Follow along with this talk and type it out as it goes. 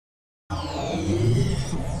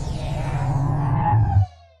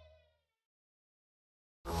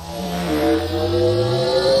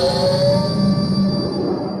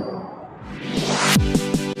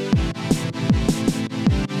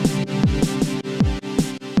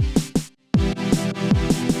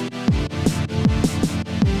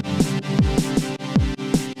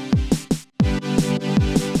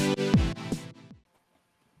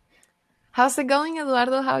How's it going,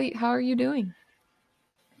 Eduardo? How are you doing?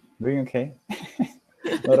 Doing okay.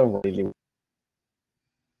 A lot of daily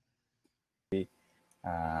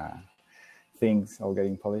things all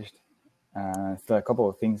getting polished. So a couple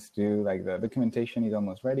of things to do, like the documentation is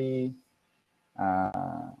almost ready.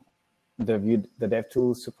 The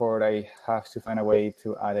DevTools support, I have to find a way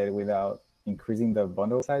to add it without increasing the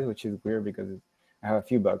bundle size, which is weird because I have a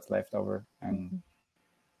few bugs left over, and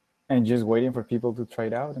just waiting for people to try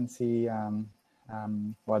it out and see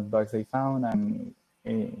what bugs they found and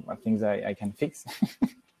what things I can fix.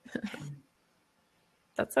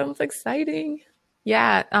 That sounds exciting.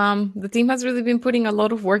 Yeah, the team has really been putting a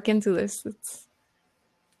lot of work into this. It's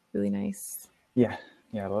really nice. Yeah,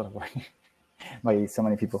 a lot of work by so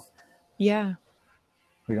many people. Yeah.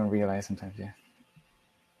 We don't realize sometimes, yeah.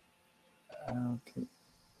 Okay.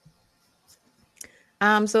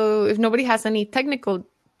 So if nobody has any technical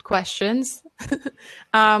questions,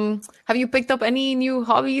 have you picked up any new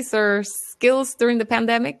hobbies or skills during the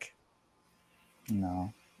pandemic?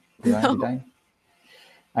 No. Did I?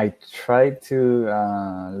 I tried to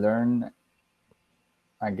learn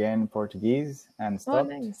again Portuguese and stopped.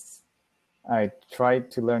 Oh, nice. I tried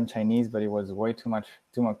to learn Chinese, but it was way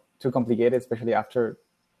too complicated, especially after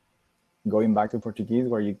going back to Portuguese,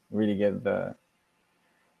 where you really get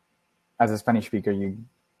as a Spanish speaker, you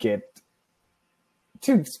get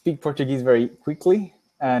to speak Portuguese very quickly,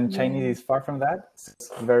 and Chinese is far from that. So it's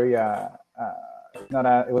very it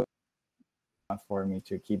was not for me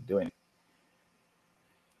to keep doing it.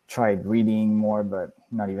 Tried reading more, but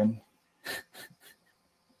not even.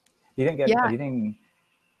 Didn't gain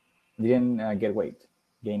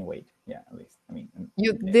weight. Yeah, at least. I mean,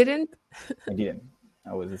 you didn't? I didn't.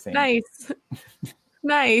 I was the same. Nice.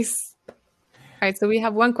 Nice. All right, so we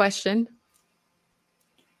have one question.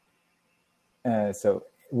 So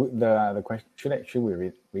the question, should we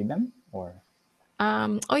read them or?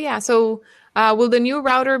 Oh yeah. So will the new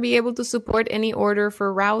router be able to support any order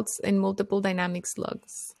for routes in multiple dynamic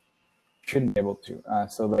slugs? Should be able to.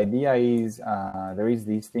 So the idea is there is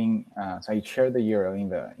this thing. So I share the URL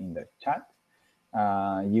in the chat.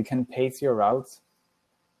 You can paste your routes,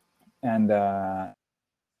 and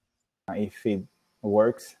if it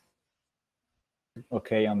works,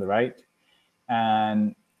 okay on the right,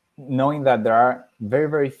 and knowing that there are very,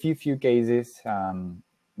 very few cases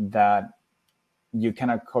that you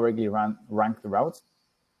cannot correctly rank the routes,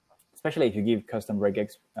 especially if you give custom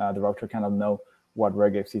regex, the router cannot know what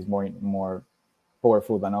regex is more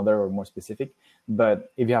powerful than other or more specific.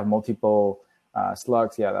 But if you have multiple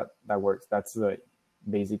slugs, yeah, that works. That's the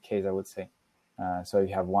basic case, I would say. So if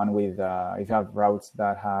you have one with, if you have routes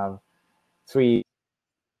that have 3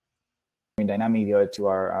 dynamic, the other 2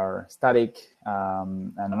 are static,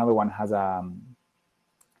 and another one has a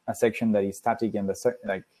section that is static, and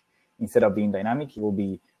like instead of being dynamic, it will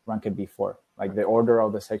be ranked before. Like the order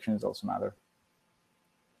of the sections also matter.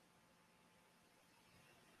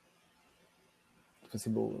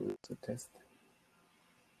 Possible to test.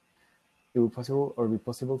 It will be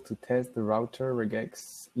possible to test the router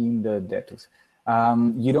regex in the DevTools.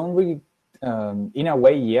 You don't really, in a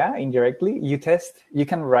way, yeah, indirectly. You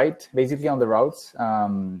can write basically on the routes.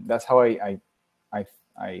 That's how I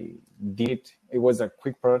did it. It was a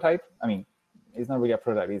quick prototype. I mean, it's not really a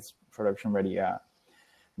prototype, it's production ready.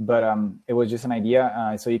 But it was just an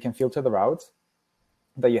idea. So you can filter the routes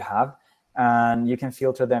that you have, and you can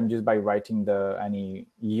filter them just by writing any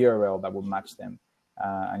URL that will match them.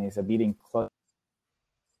 And it's a built-in cluster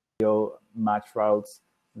match routes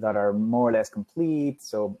that are more or less complete,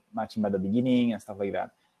 so matching by the beginning and stuff like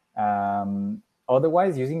that.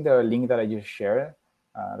 Otherwise, using the link that I just shared,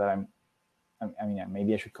 I mean,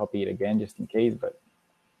 maybe I should copy it again just in case, but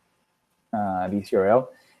this URL,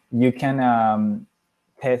 you can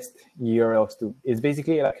test URLs too. It's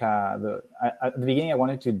basically like at the beginning I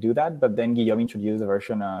wanted to do that, but then Guillaume introduced a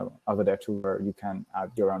version of the DevTool where you can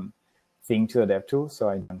add your own thing to the DevTool. So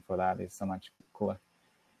I went for that. It's so much cooler.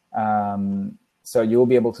 So you will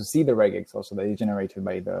be able to see the regex also that is generated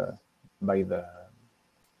by the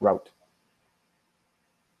route.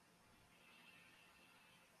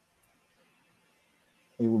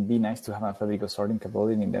 It would be nice to have alphabetical sorting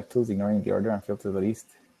capability in DevTools, ignoring the order and filter the list.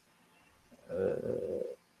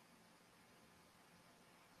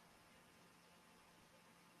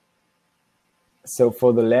 So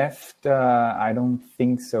for the left, I don't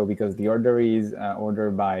think so, because the order is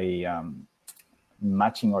ordered by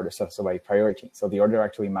matching order, so by priority. So the order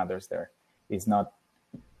actually matters there. It's not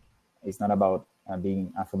about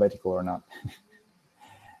being alphabetical or not.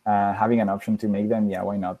 Having an option to make them, yeah,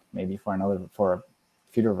 why not? Maybe for a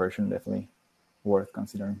future version, definitely worth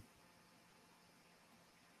considering.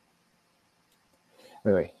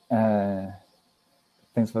 Anyway,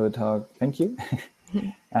 thanks for the talk. Thank you.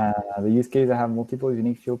 The use case, I have multiple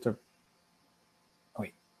unique filter. Oh,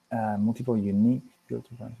 wait, multiple unique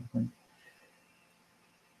filter.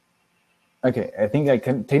 Okay, I think I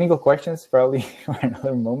can technical questions probably for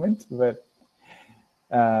another moment, but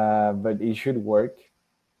it should work.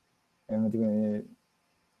 And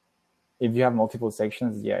if you have multiple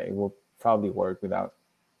sections, yeah, it will probably work without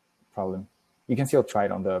problem. You can still try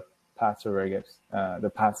it on the paths or regexs, the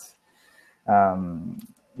paths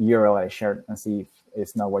URL I shared, and see if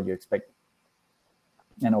it's not what you expect,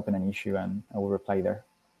 and open an issue, and I will reply there.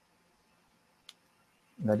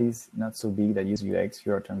 That is not so big that use UX,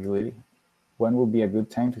 your observability. When will be a good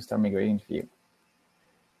time to start migrating to Vue?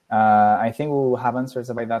 I think we'll have answers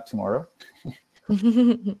about that tomorrow.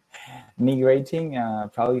 Migrating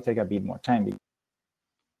probably take a bit more time.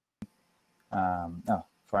 No,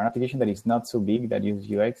 for an application that is not so big that uses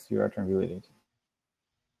UX, your observability.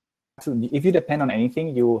 So if you depend on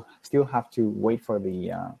anything, you still have to wait for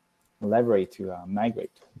the library to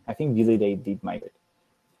migrate. I think Vue did migrate.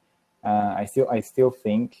 I still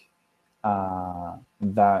think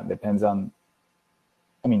that depends on.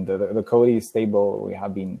 I mean, the code is stable. We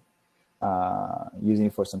have been using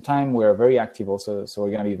it for some time. We're very active also, so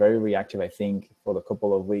we're going to be very reactive, I think, for the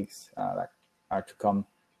couple of weeks that are to come.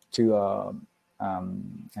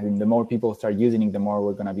 I think the more people start using it, the more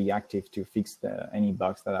we're going to be active to fix any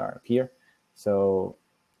bugs that appear. So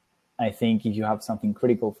I think if you have something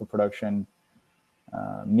critical for production,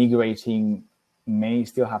 migrating may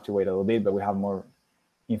still have to wait a little bit, but we have more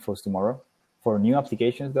infos tomorrow. For new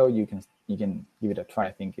applications, though, you can give it a try.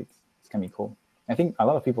 I think it's going to be cool. I think a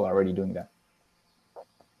lot of people are already doing that.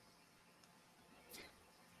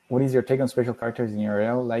 What is your take on special characters in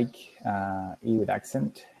URL, like E with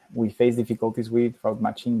accent? We face difficulties with route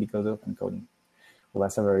matching because of encoding. Well,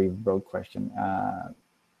 that's a very broad question.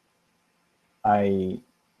 I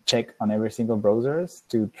check on every single browser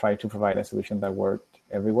to try to provide a solution that worked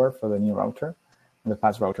everywhere for the new router. The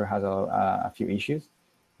past router has a few issues.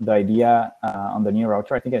 The idea on the new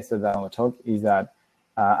router, I think I said that on the talk, is that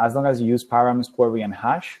as long as you use params, query, and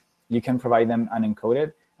hash, you can provide them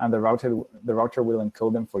unencoded, and the router will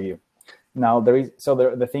encode them for you. Now,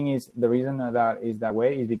 the thing is, the reason that is that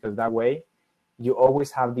way is because that way you always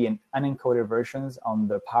have the unencoded versions on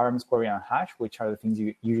the params, query, and hash, which are the things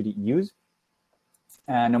you usually use,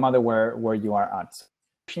 no matter where you are at.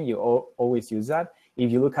 So you always use that. If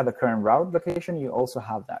you look at the current route location, you also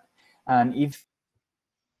have that. And if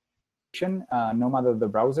no matter the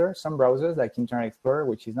browser, some browsers like Internet Explorer,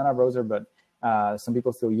 which is not a browser, but some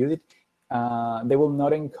people still use it, they will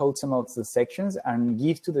not encode some of the sections and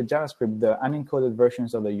give to the JavaScript the unencoded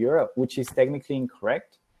versions of the URL, which is technically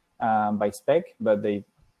incorrect by spec, but they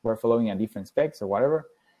were following a different spec or whatever.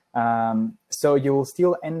 So you will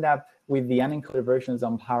still end up with the unencoded versions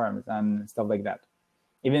on params and stuff like that,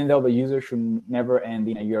 even though the user should never end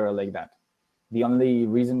in a URL like that. The only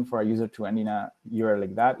reason for a user to end in a URL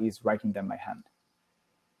like that is writing them by hand.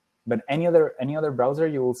 But any other browser,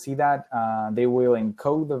 you will see that they will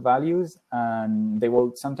encode the values, and they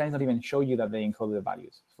will sometimes not even show you that they encode the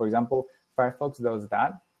values. For example, Firefox does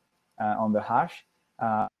that on the hash.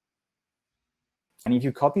 And if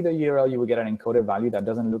you copy the URL, you will get an encoded value that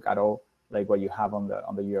doesn't look at all like what you have on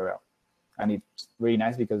the URL. And it's really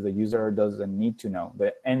nice because the user doesn't need to know.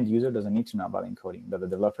 The end user doesn't need to know about encoding, but the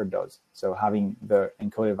developer does. So having the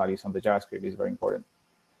encoded values on the JavaScript is very important.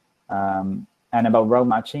 And about route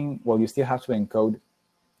matching, well, you still have to encode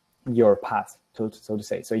your path, so to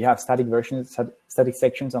say. So you have static versions, static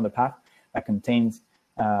sections on the path that contains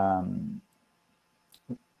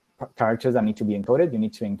characters that need to be encoded. You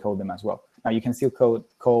need to encode them as well. Now you can still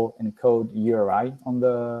encode URI on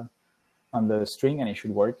the string, and it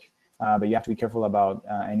should work. But you have to be careful about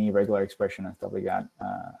any regular expression and stuff like that.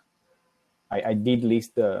 I did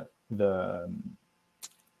list the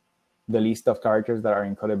list of characters that are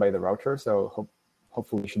encoded by the router, so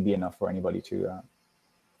hopefully it should be enough for anybody to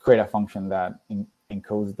create a function that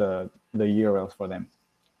encodes the URLs for them.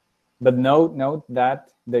 But note that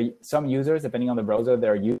some users, depending on the browser,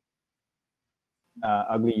 they're using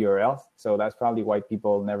ugly URLs, so that's probably why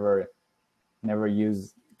people never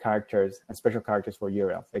use characters, special characters for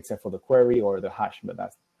URLs, except for the query or the hash, but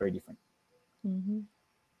that's very different. Mm-hmm.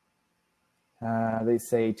 They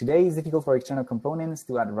say, today is difficult for external components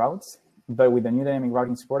to add routes, but with the new dynamic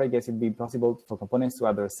routing support, I guess it'd be possible for components to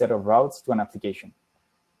add a set of routes to an application.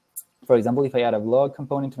 For example, if I add a blog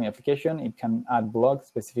component to my application, it can add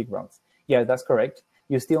blog-specific routes. Yeah, that's correct.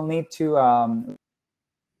 You still need to,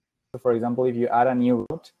 for example, if you add a new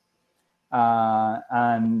route,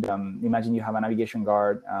 and imagine you have a navigation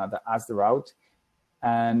guard that adds the route,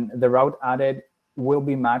 and the route added will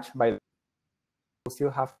be matched by. We'll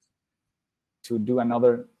still have to do a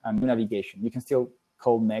new navigation. You can still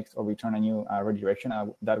call next or return a new redirection.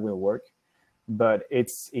 That will work, but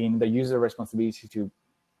it's in the user responsibility to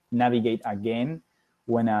navigate again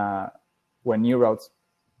when new routes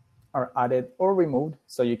are added or removed,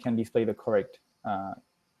 so you can display the correct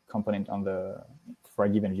component for a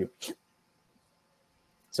given view.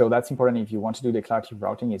 So that's important if you want to do declarative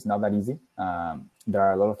routing. It's not that easy. There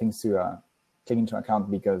are a lot of things to take into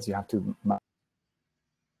account because you have to map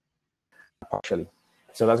partially.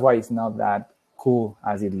 So that's why it's not that cool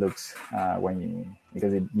as it looks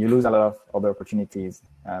because you lose a lot of other opportunities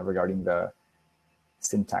regarding the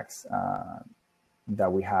syntax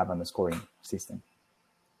that we have on the scoring system.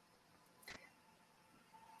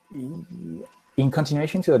 In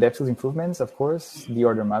continuation to the DevTools improvements, of course, the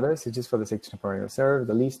order matters. It's just for the sake of temporary reserve,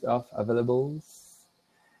 the list of available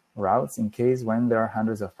routes in case when there are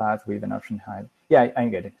hundreds of paths with an option hide. Yeah, I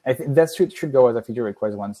get it. I think that should go as a feature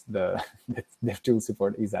request once the DevTools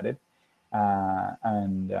support is added. I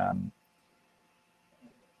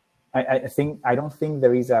don't think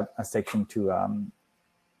there is a section to.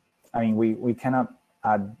 I mean, we cannot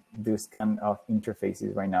add this kind of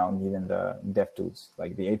interfaces right now, given the DevTools,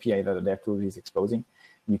 like the API that the DevTools is exposing.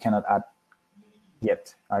 You cannot add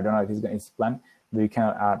yet. I don't know if it's planned, but you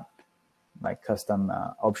cannot add like custom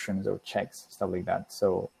options or checks, stuff like that.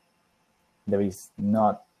 So there is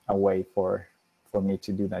not a way for me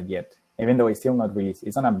to do that yet, even though it's still not released.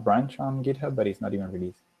 It's on a branch on GitHub, but it's not even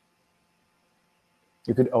released.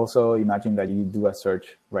 You could also imagine that you do a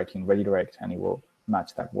search writing redirect and it will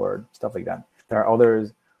match that word, stuff like that. There are other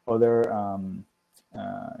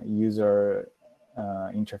user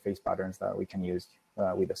interface patterns that we can use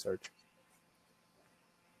with the search.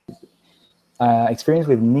 Experience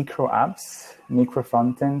with micro apps, micro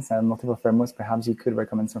frontends, and multiple frameworks. Perhaps you could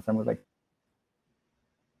recommend some frameworks like.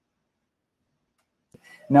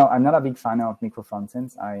 No, I'm not a big fan of micro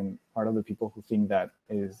frontends. I'm part of the people who think that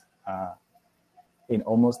is in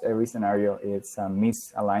almost every scenario, it's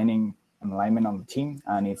misaligning an alignment on the team,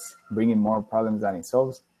 and it's bringing more problems than it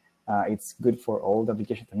solves. It's good for old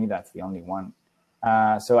applications. To me, that's the only one.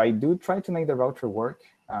 So I do try to make the router work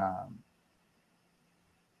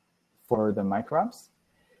for the micro apps.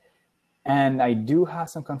 And I do have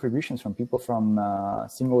some contributions from people from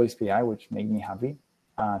single SPI, which make me happy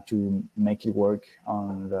to make it work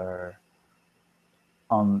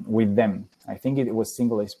with them. I think it was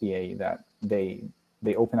single SPA that they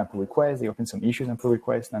open up a request, they open some issues on pull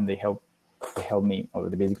request, and they help me, or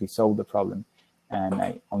they basically solve the problem. And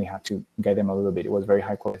I only had to guide them a little bit. It was very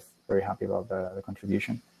high quality, very happy about the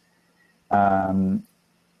contribution. And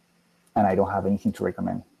I don't have anything to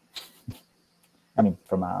recommend. I mean,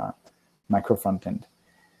 from a micro front-end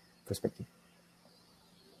perspective.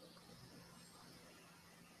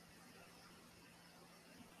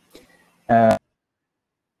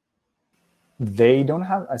 They don't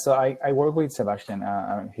have, so I work with Sebastian.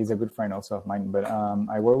 He's a good friend also of mine, but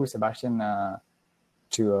I work with Sebastian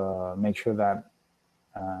to make sure that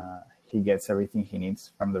he gets everything he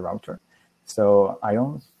needs from the router. So I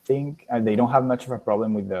don't think they don't have much of a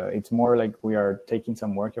problem with it's more like we are taking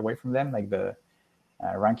some work away from them, like the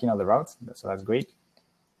ranking of the routes. So that's great.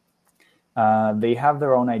 They have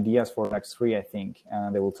their own ideas for Next 3, I think,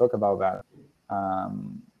 and they will talk about that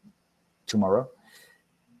tomorrow.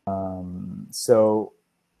 So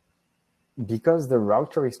because the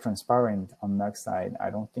router is transparent on Nuxt side, I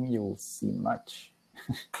don't think you will see much.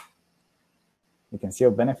 You can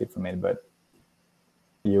still benefit from it, but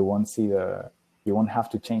you won't see you won't have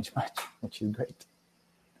to change much, which is great.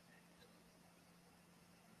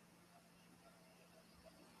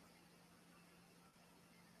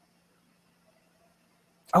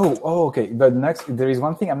 Oh, okay. But Nuxt, there is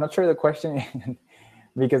one thing, I'm not sure the question,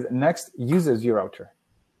 because Nuxt uses Vue-Router.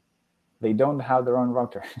 They don't have their own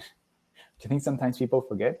router. Do you think sometimes people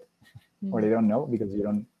forget or they don't know because you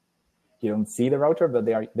don't see the router, but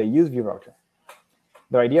they use Vue-Router.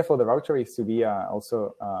 The idea for the router is to be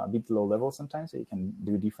also a bit low level sometimes, so you can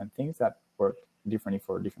do different things that work differently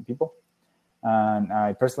for different people. And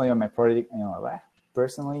I personally on my project,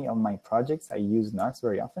 on my projects, I use Nuxt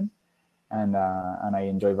very often, and I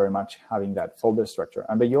enjoy very much having that folder structure.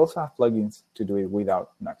 But you also have plugins to do it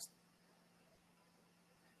without Nuxt.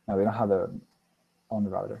 Now, they don't have on the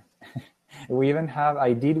router. We even have,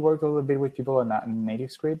 I did work a little bit with people on that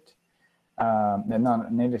NativeScript. No,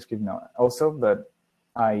 NativeScript, no. Also, but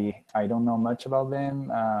I don't know much about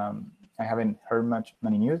them. I haven't heard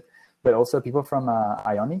many news. But also people from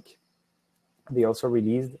Ionic, they also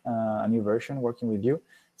released a new version working with Vue.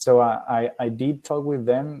 So I did talk with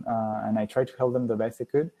them, and I tried to help them the best I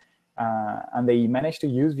could. And they managed to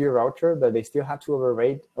use Vue-Router, but they still had to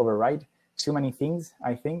override too many things,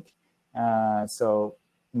 I think. So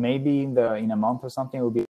maybe in a month or something, it will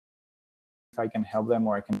be if I can help them,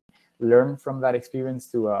 or I can learn from that experience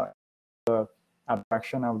to the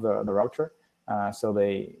abstraction of the router, so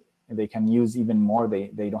they can use even more.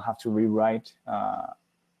 They don't have to rewrite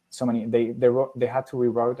so many. They had to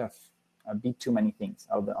rewrite a bit too many things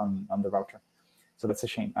on the router. So that's a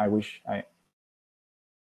shame. I wish it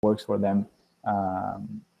works for them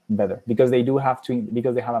better, because they do have to,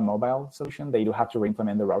 because they have a mobile solution, they do have to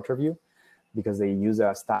re-implement the router view, because they use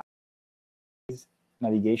a static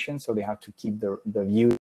navigation, so they have to keep the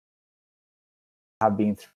view have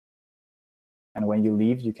been through. And when you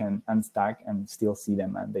leave, you can unstack and still see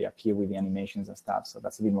them, and they appear with the animations and stuff. So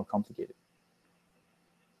that's a bit more complicated.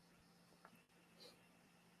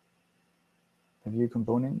 The Vue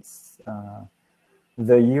components.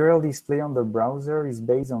 The URL display on the browser is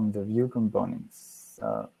based on the Vue components.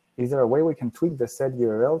 Is there a way we can tweak the set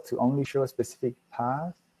URL to only show a specific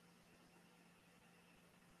path?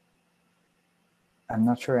 I'm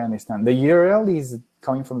not sure I understand. The URL is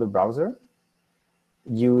coming from the browser.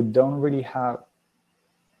 You don't really have,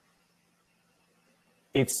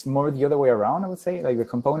 it's more the other way around, I would say. Like the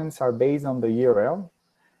components are based on the URL.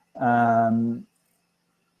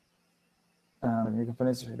 The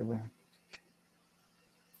components right away.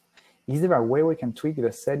 Is there a way we can tweak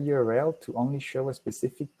the set URL to only show a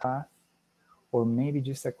specific path, or maybe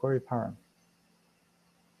just a query param?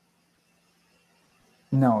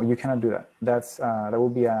 No, you cannot do that. That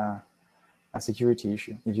would be a security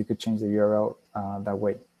issue if you could change the URL that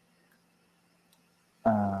way.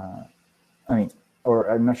 I mean,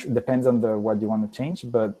 or I'm not sure, depends on what you want to change,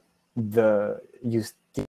 but you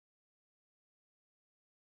still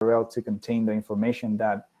URL to contain the information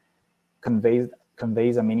that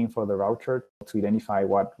conveys a meaning for the router to identify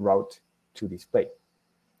what route to display.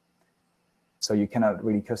 So you cannot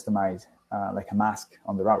really customize like a mask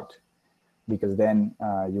on the route, because then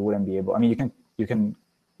you wouldn't be able. I mean, you can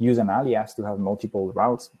use an alias to have multiple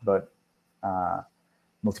routes, but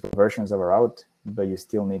multiple versions of a route, but you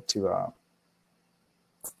still need to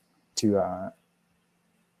you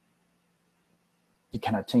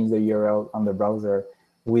cannot change the URL on the browser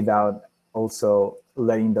without also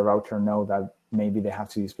letting the router know that maybe it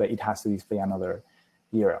has to display another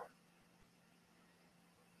URL.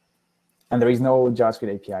 And there is no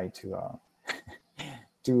JavaScript API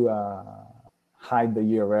to hide the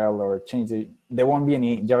URL or change it. There won't be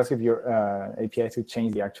any JavaScript API to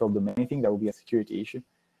change the actual domain. I think that will be a security issue.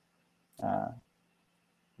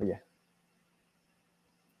 But yeah,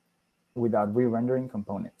 without re-rendering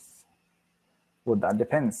components. Well, that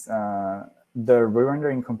depends. The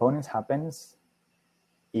re-rendering components happens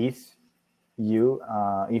if the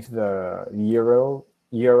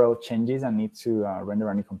URL changes and need to render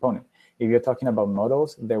a new component. If you're talking about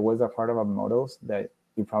models, there was a part about models that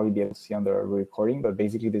you'll probably be able to see on the recording, but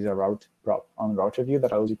basically there's a route prop on router view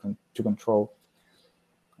that allows you to control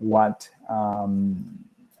what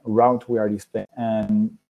route we are displaying.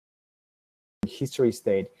 And history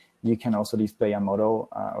state, you can also display a model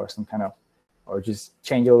or some kind of, or just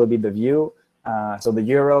change a little bit the view. So the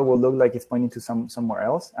URL will look like it's pointing to somewhere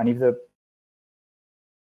else. And if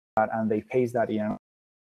they paste that in,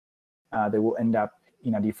 they will end up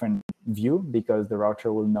in a different view, because the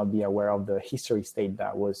router will not be aware of the history state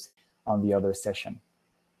that was on the other session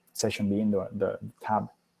being the tab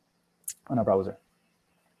on a browser.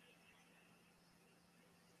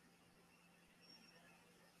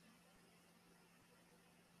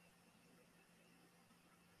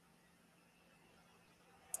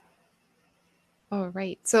 All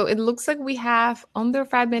right. So it looks like we have under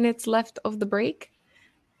 5 minutes left of the break.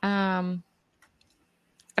 I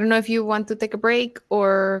don't know if you want to take a break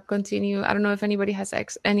or continue. I don't know if anybody has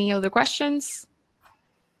any other questions.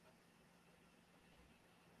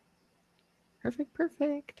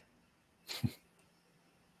 Perfect.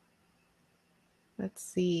 Let's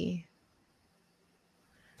see.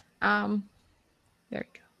 There we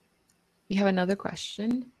go. We have another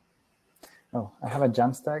question. Oh, I have a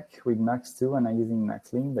Jamstack with Nuxt2 and I'm using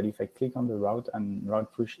Nuxt-Link, but if I click on the route and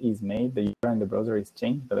route push is made, the URL in the browser is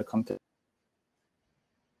changed, but the content.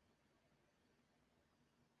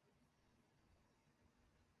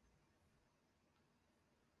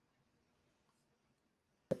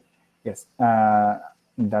 Yes,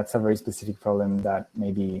 that's a very specific problem that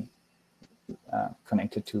may be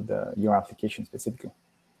connected to your application specifically.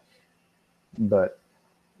 But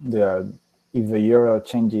if the URL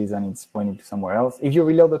changes and it's pointing to somewhere else, if you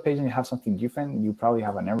reload the page and you have something different, you probably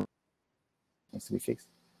have an error that needs to be fixed.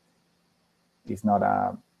 it's not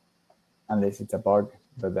a, unless it's a bug,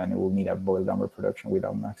 but then it will need a boil down reproduction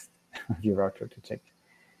without Nuxt Vue-Router to check.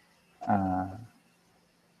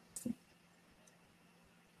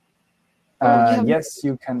 Yes,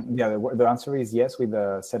 you can. Yeah, the answer is yes with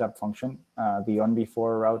the setup function. The on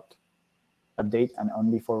before route update and on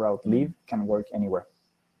before route leave can work anywhere.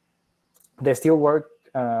 They still work.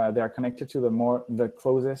 They are connected to the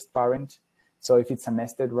closest parent. So if it's a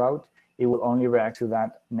nested route, it will only react to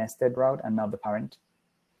that nested route and not the parent.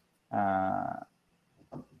 But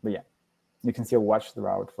yeah, you can still watch the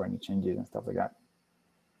route for any changes and stuff like that.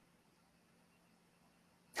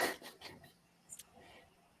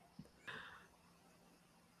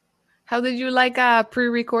 How did you like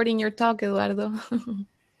pre-recording your talk, Eduardo?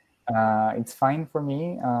 It's fine for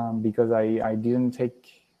me because I didn't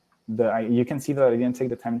take you can see that I didn't take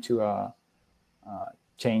the time to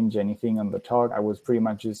change anything on the talk. I was pretty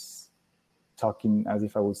much just talking as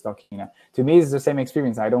if I was talking. To me, it's the same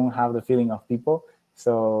experience. I don't have the feeling of people,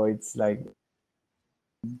 so it's like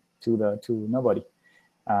to nobody.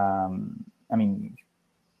 I mean,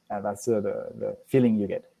 that's the feeling you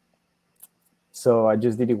get. So I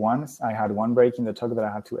just did it once. I had one break in the talk that I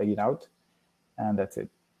had to edit out, and that's it.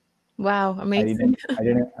 Wow, amazing. I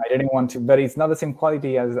didn't want to, but it's not the same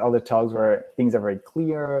quality as other talks where things are very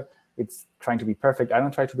clear. It's trying to be perfect. I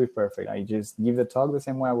don't try to be perfect. I just give the talk the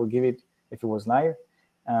same way I would give it if it was live.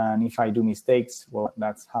 And if I do mistakes, well,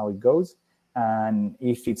 that's how it goes. And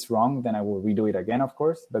if it's wrong, then I will redo it again, of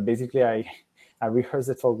course. But basically, I rehearsed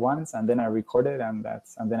the talk once, and then I recorded, and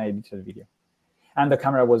then I edited the video. And the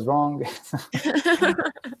camera was wrong.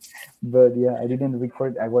 But yeah, I didn't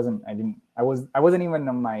record. I wasn't even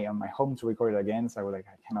on my home to record it again. So I was like,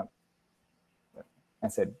 I cannot. I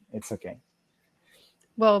said, it's okay.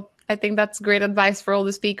 Well, I think that's great advice for all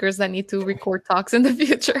the speakers that need to record talks in the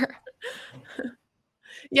future.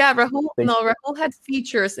 Yeah, Rahul had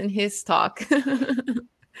features in his talk.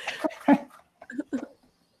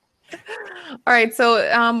 All right,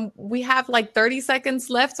 so we have like 30 seconds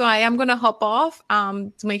left, so I am going to hop off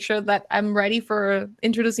to make sure that I'm ready for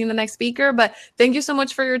introducing the next speaker. But thank you so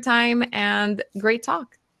much for your time and great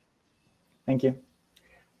talk. Thank you.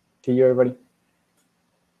 See you, everybody.